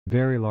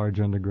very large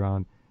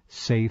underground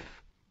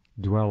safe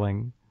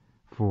dwelling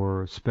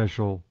for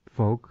special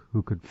folk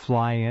who could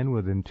fly in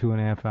within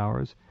 2.5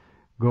 hours,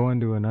 go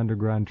into an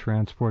underground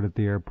transport at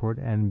the airport,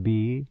 and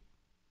be,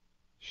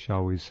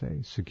 shall we say,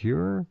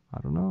 secure?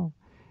 I don't know.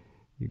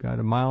 You got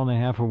 1.5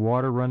 miles of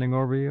water running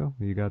over you.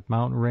 You got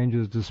mountain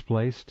ranges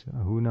displaced.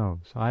 Who knows?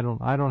 I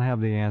don't have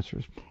the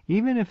answers.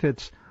 Even if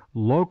it's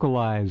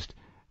localized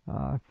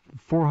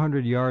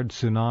 400-yard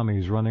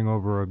tsunamis running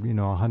over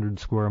 100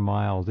 square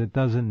miles, it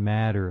doesn't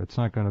matter. It's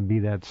not going to be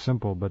that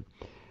simple. But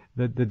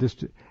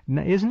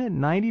isn't it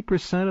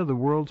 90% of the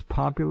world's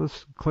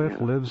populace,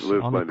 Cliff, lives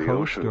on the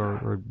coast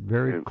or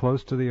very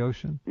close to the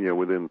ocean? Yeah,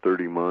 within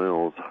 30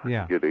 miles,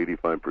 you get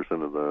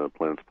 85% of the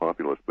planet's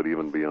populace. But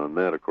even beyond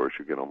that, of course,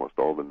 you get almost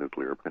all the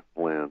nuclear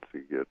plants.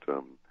 You get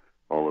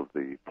all of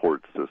the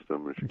port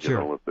systems. You get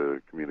all of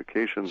the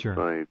communication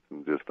sites,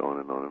 and just on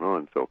and on and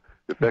on. So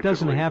effectively, it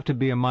doesn't have to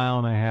be 1.5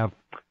 mile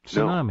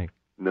tsunami.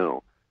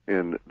 No.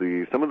 And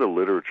some of the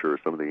literature,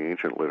 some of the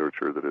ancient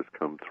literature that has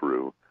come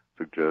through,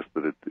 suggests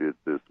that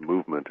this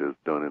movement is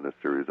done in a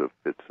series of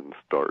fits and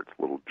starts,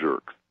 little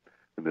jerks.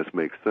 And this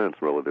makes sense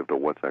relative to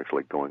what's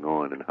actually going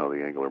on and how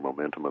the angular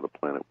momentum of the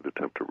planet would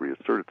attempt to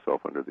reassert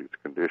itself under these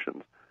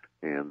conditions,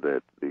 and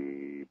that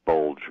the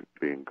bulge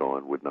being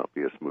gone would not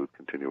be a smooth,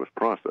 continuous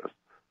process.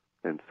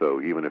 And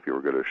so even if you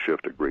were going to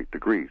shift a great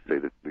degree, say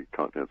that the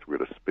continents were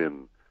going to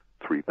spin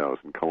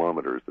 3,000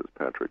 kilometers, as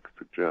Patrick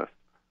suggests,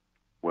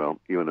 well,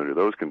 even under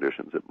those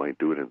conditions, it might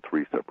do it in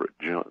 3 separate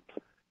jumps,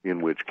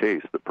 in which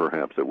case that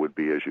perhaps it would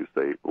be, as you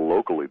say,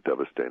 locally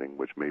devastating,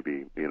 which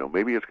maybe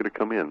it's going to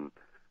come in,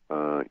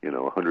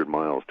 100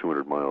 miles,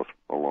 200 miles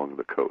along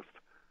the coast,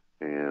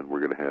 and we're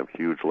going to have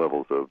huge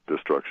levels of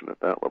destruction at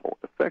that level.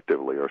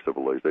 Effectively, our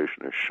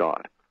civilization is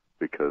shot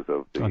because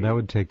of the... Oh, that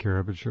would take care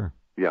of it, sure.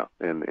 Yeah,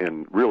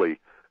 and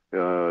really,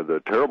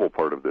 the terrible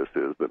part of this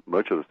is that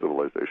much of the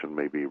civilization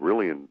may be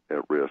really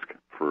at risk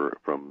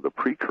from the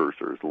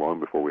precursors long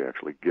before we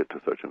actually get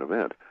to such an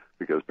event,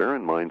 because bear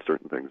in mind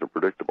certain things are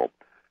predictable.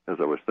 As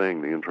I was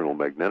saying, the internal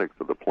magnetics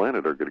of the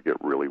planet are going to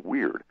get really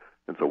weird,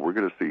 and so we're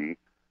going to see,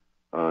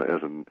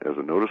 as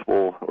a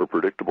noticeable or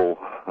predictable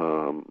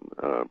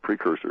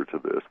precursor to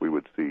this, we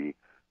would see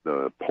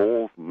the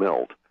poles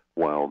melt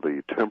while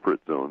the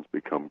temperate zones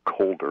become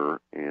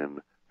colder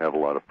and have a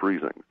lot of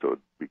freezing. So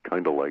it'd be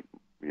kind of like,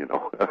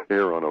 a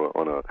hair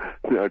on a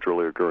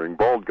naturally occurring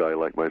bald guy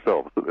like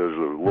myself. So there's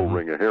a little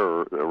ring of hair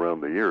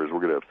around the ears.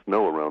 We're going to have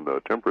snow around the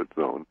temperate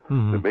zone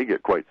that may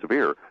get quite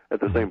severe. At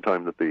the same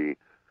time that the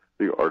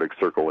Arctic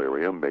Circle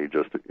area may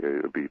just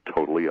be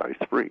totally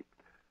ice-free.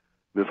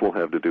 This will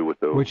have to do with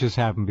those... Which has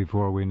happened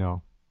before, we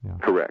know. Yeah.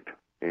 Correct.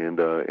 And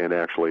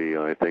actually,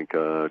 I think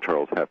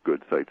Charles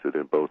Hapgood cites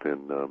it both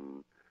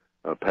in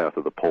Path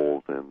of the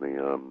Poles and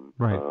the...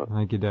 right, I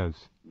think he does.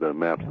 The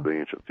maps of the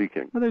ancient Sea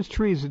King. Well, there's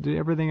trees,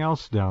 everything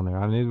else down there.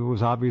 I mean, it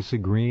was obviously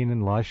green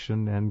and lush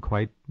and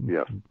quite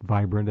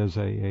vibrant as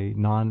a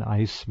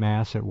non-ice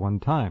mass at one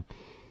time.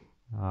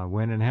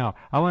 When and how.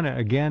 I want to,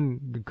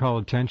 again, call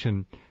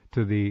attention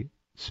to the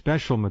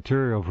special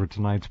material for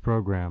tonight's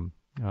program,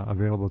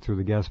 available through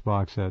the guest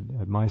box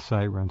at my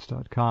site,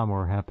 rense.com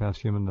or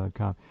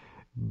halfpasthuman.com.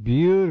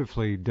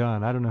 Beautifully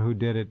done. I don't know who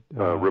did it.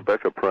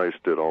 Rebecca Price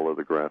did all of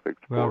the graphics.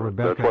 Well,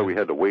 Rebecca, that's why we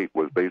had to wait.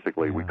 Was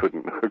basically we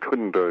couldn't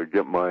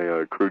get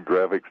my crude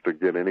graphics to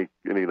get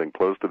anything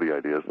close to the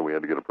idea, so we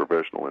had to get a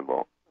professional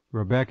involved.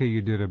 Rebecca,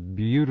 you did a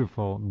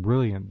beautiful,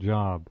 brilliant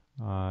job.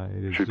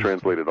 She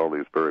translated all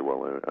these very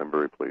well. I'm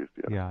very pleased.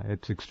 Yeah,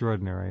 it's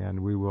extraordinary, and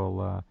we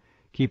will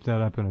keep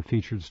that up in a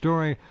featured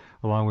story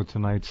along with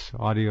tonight's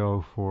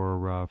audio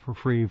for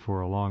free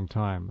for a long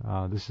time.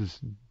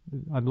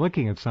 I'm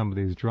looking at some of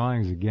these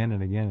drawings again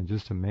and again and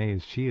just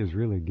amazed. She is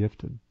really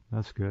gifted.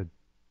 That's good.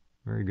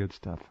 Very good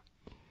stuff.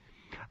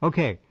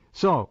 Okay,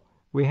 so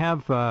we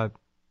have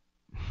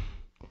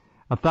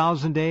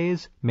 1,000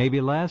 days,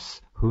 maybe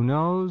less. Who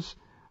knows?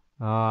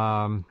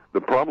 The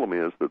problem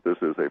is that this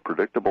is a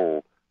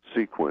predictable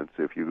sequence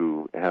if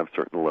you have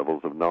certain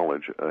levels of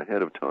knowledge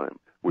ahead of time,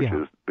 which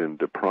has been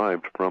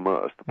deprived from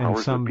us. The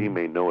powers that be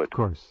may know it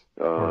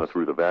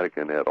through the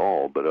Vatican at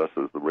all, but us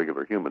as the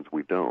regular humans,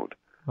 we don't.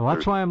 Well,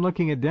 that's why I'm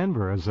looking at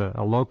Denver as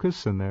a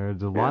locus, and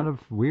there's a lot of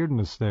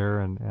weirdness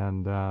there,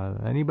 and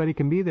anybody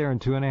can be there in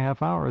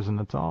 2.5 hours, and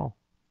that's all.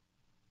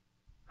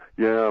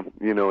 Yeah,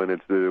 and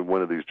it's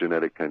one of these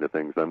genetic kind of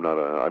things.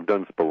 I've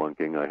done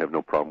spelunking. I have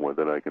no problem with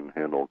it. I can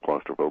handle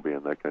claustrophobia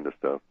and that kind of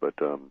stuff, but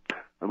I'm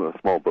a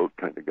small boat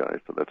kind of guy,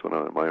 so that's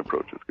what my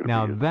approach is going to be.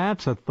 Now,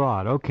 that's a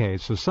thought. Okay,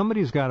 so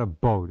somebody's got a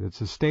boat. It's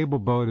a stable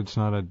boat. It's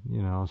not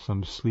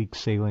some sleek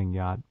sailing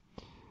yacht.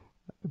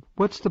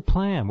 What's the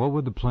plan? What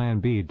would the plan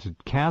be? To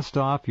cast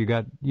off? You've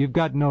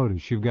got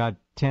notice. You've got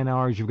 10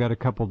 hours. You've got a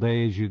couple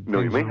days. You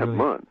may have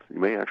months. You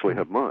may actually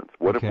have months.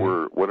 What if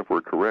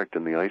we're correct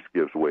and the ice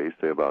gives way,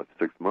 say about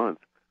 6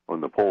 months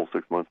on the pole,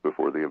 6 months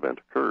before the event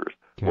occurs?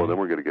 Okay. Well, then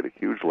we're going to get a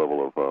huge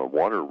level of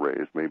water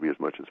raised, maybe as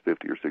much as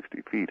 50 or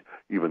 60 feet,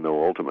 even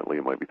though ultimately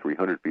it might be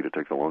 300 feet. It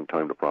takes a long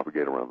time to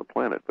propagate around the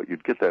planet, but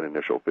you'd get that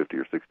initial 50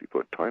 or 60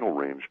 foot tidal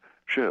range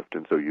shift,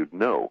 and so you'd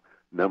know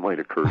that might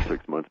occur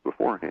 6 months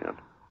beforehand.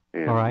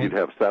 And all right. you'd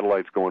have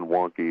satellites going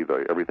wonky,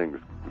 everything's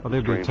they'd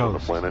be strange on the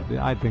toast. planet.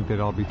 I think they'd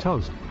all be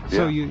toast.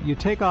 So you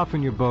take off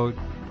in your boat,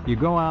 you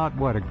go out,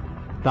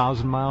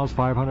 1,000 miles,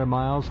 500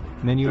 miles,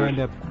 and then you end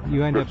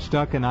up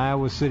stuck in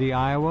Iowa City,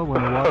 Iowa,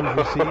 when the waters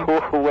recede?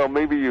 Well,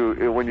 maybe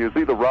when you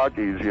see the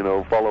Rockies,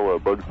 follow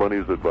Bugs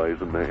Bunny's advice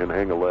and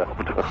hang a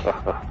left.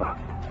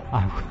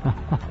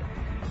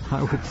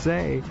 I would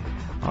say.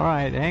 All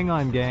right, hang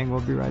on, gang.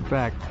 We'll be right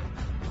back.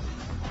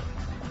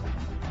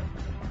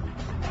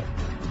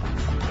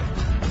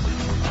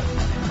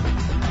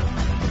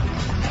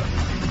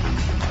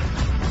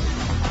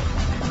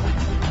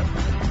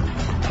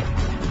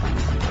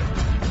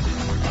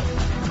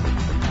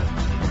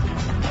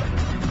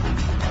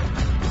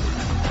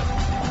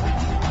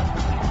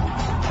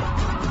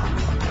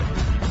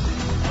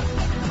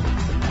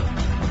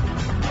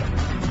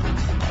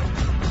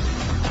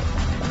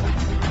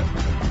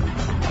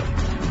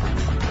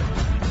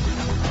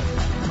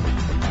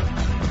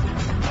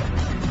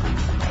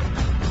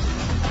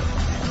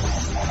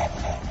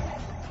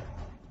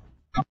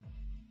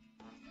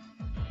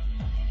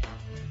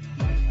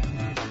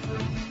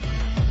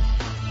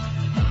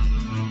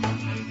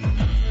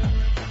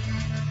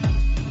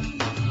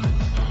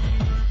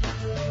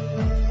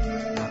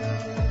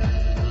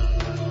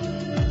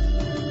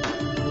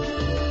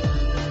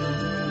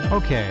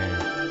 Okay.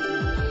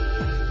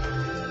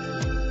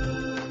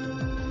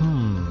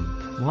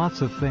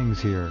 Lots of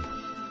things here.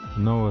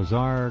 Noah's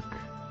Ark.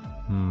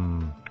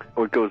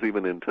 Well, it goes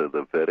even into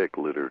the Vedic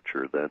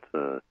literature. That's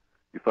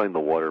you find the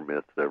water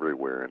myths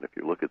everywhere, and if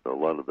you look at a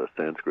lot of the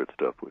Sanskrit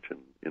stuff, which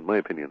in my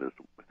opinion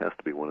has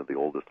to be one of the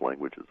oldest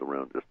languages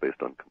around, just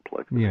based on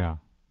complexity. Yeah.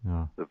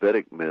 The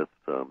Vedic myths,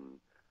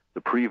 the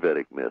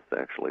pre-Vedic myths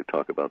actually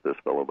talk about this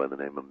fellow by the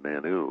name of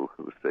Manu,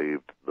 who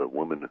saved the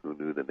woman who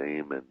knew the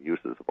name and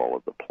uses of all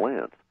of the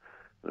plants.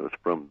 And it was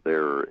from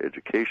their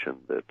education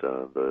that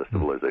the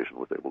civilization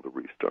was able to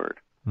restart.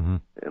 Mm-hmm.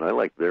 And I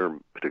like their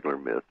particular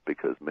myth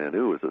because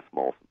Manu is a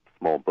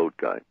small boat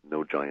guy,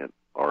 no giant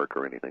ark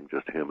or anything,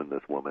 just him and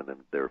this woman and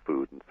their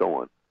food and so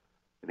on.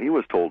 And he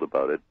was told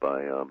about it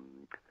by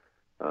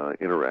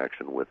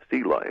interaction with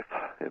sea life.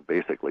 And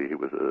basically he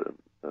was a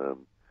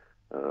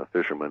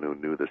fisherman who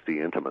knew the sea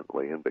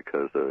intimately, and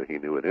because he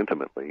knew it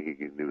intimately,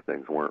 he knew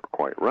things weren't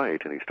quite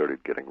right, and he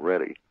started getting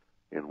ready.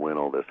 And when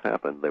all this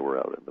happened, they were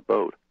out in the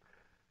boat.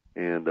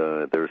 And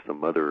there's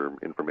some other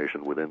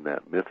information within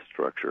that myth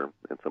structure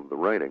and some of the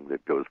writing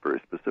that goes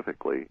very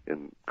specifically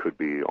and could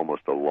be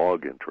almost a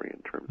log entry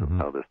in terms of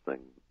how this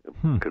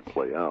thing could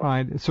play out.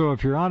 Right. So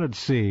if you're out at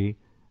sea,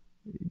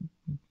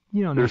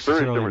 you don't there's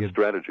necessarily very different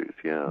strategies,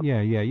 yeah.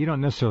 Yeah. You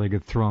don't necessarily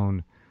get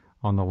thrown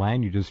on the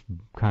land. You just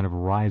kind of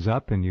rise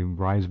up and you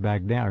rise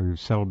back down, or you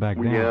settle back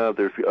down. Yeah,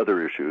 there's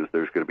other issues.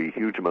 There's going to be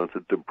huge amounts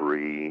of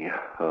debris,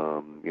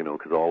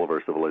 because all of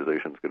our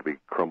civilization is going to be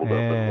crumbled up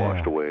and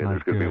washed away.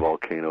 There's going to be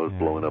volcanoes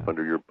blowing up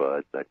under your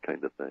butt, that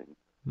kind of thing.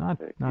 Not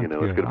it's good.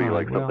 going to be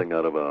like something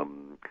out of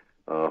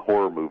a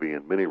horror movie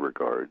in many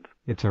regards.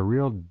 It's a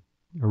real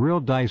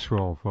dice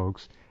roll,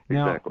 folks.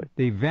 Exactly. Now,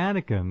 the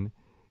Vatican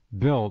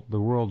built the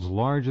world's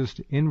largest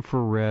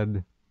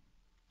infrared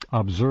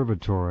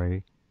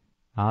observatory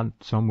out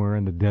somewhere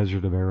in the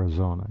desert of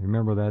Arizona.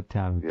 Remember that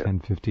town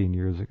 10, 15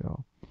 years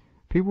ago?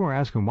 People were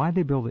asking, why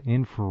they build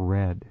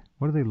infrared?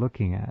 What are they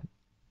looking at?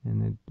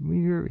 And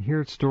we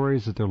hear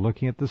stories that they're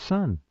looking at the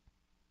sun.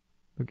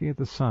 Looking at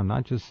the sun,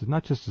 not just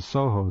a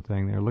Soho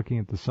thing. They're looking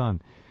at the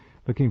sun,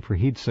 looking for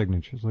heat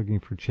signatures,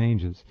 looking for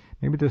changes.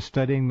 Maybe they're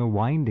studying the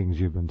windings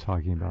you've been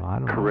talking about. I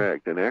don't know.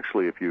 Correct. And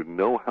actually, if you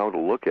know how to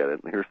look at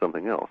it, and here's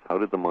something else. How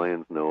did the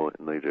Mayans know,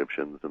 and the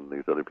Egyptians and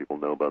these other people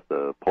know about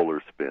the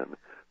polar spin?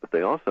 But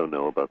they also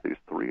know about these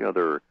three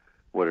other,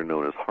 what are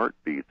known as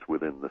heartbeats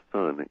within the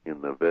sun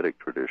in the Vedic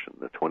tradition: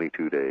 the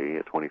 22-day,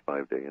 a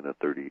 25-day, and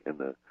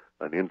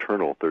an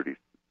internal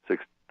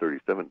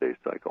 37-day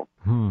cycle.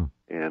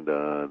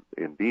 And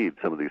indeed,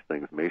 some of these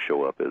things may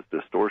show up as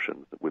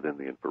distortions within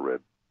the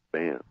infrared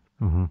bands.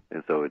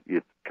 And so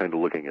it's kind of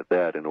looking at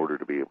that in order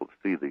to be able to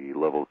see the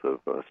levels of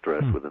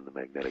stress within the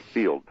magnetic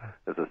field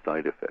as a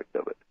side effect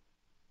of it.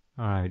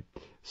 All right.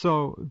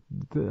 So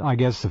I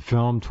guess the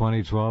film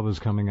 2012 is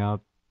coming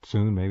out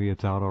soon. Maybe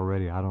it's out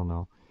already. I don't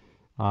know.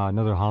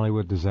 Another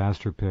Hollywood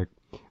disaster pick.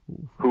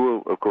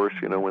 Who, of course,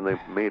 when they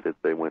made it,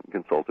 they went and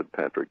consulted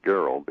Patrick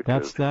Garrell.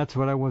 Because that's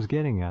what I was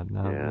getting at.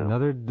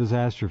 Another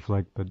disaster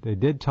flick, but they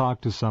did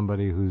talk to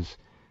somebody whose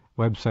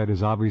website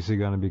is obviously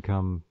going to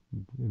become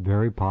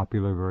very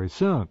popular very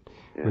soon.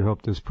 Yeah. We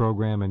hope this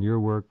program and your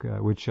work,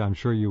 which I'm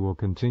sure you will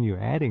continue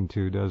adding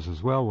to, does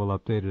as well. We'll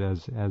update it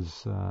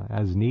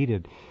as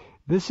needed.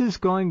 This is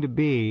going to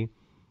be,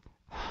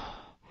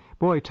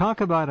 boy,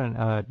 talk about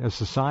a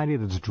society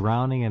that's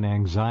drowning in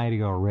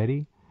anxiety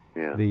already.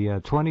 Yeah.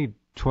 The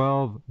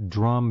 2012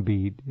 drum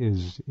beat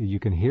is, you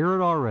can hear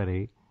it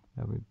already.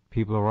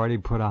 People have already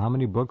put out how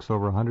many books?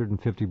 Over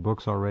 150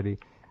 books already.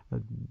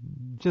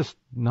 Just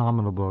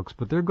nominal books,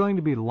 but there are going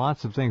to be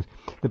lots of things.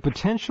 The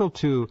potential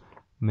to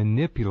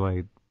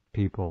manipulate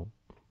people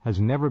has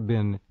never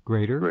been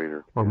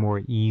greater or yeah.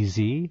 more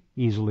easily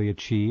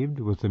achieved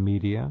with the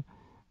media.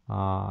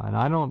 And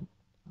I don't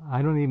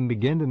even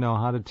begin to know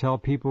how to tell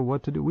people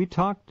what to do. We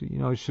talked,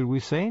 should we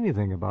say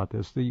anything about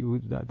this?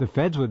 The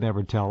feds would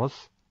never tell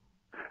us.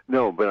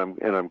 No, but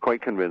I'm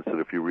quite convinced that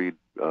if you read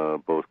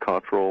both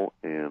Cottrell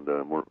and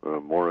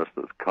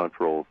Morris's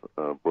Cottrell's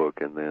book,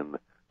 and then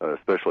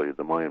especially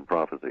the Mayan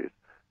prophecies,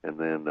 and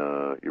then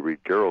you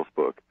read Garrow's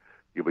book,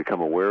 you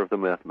become aware of the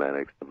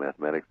mathematics. The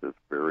mathematics is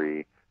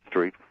very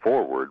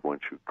straightforward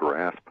once you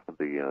grasp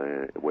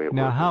the way it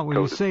now, works.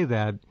 When you say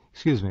that,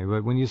 excuse me,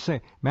 but when you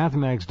say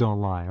mathematics don't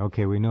lie,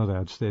 okay, we know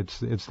that it's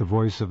the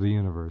voice of the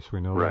universe.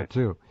 We know that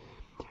too.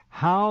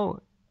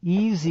 How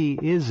easy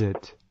is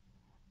it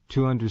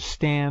to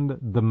understand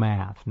the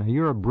math? Now,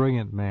 you're a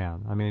brilliant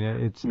man. I mean,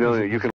 you can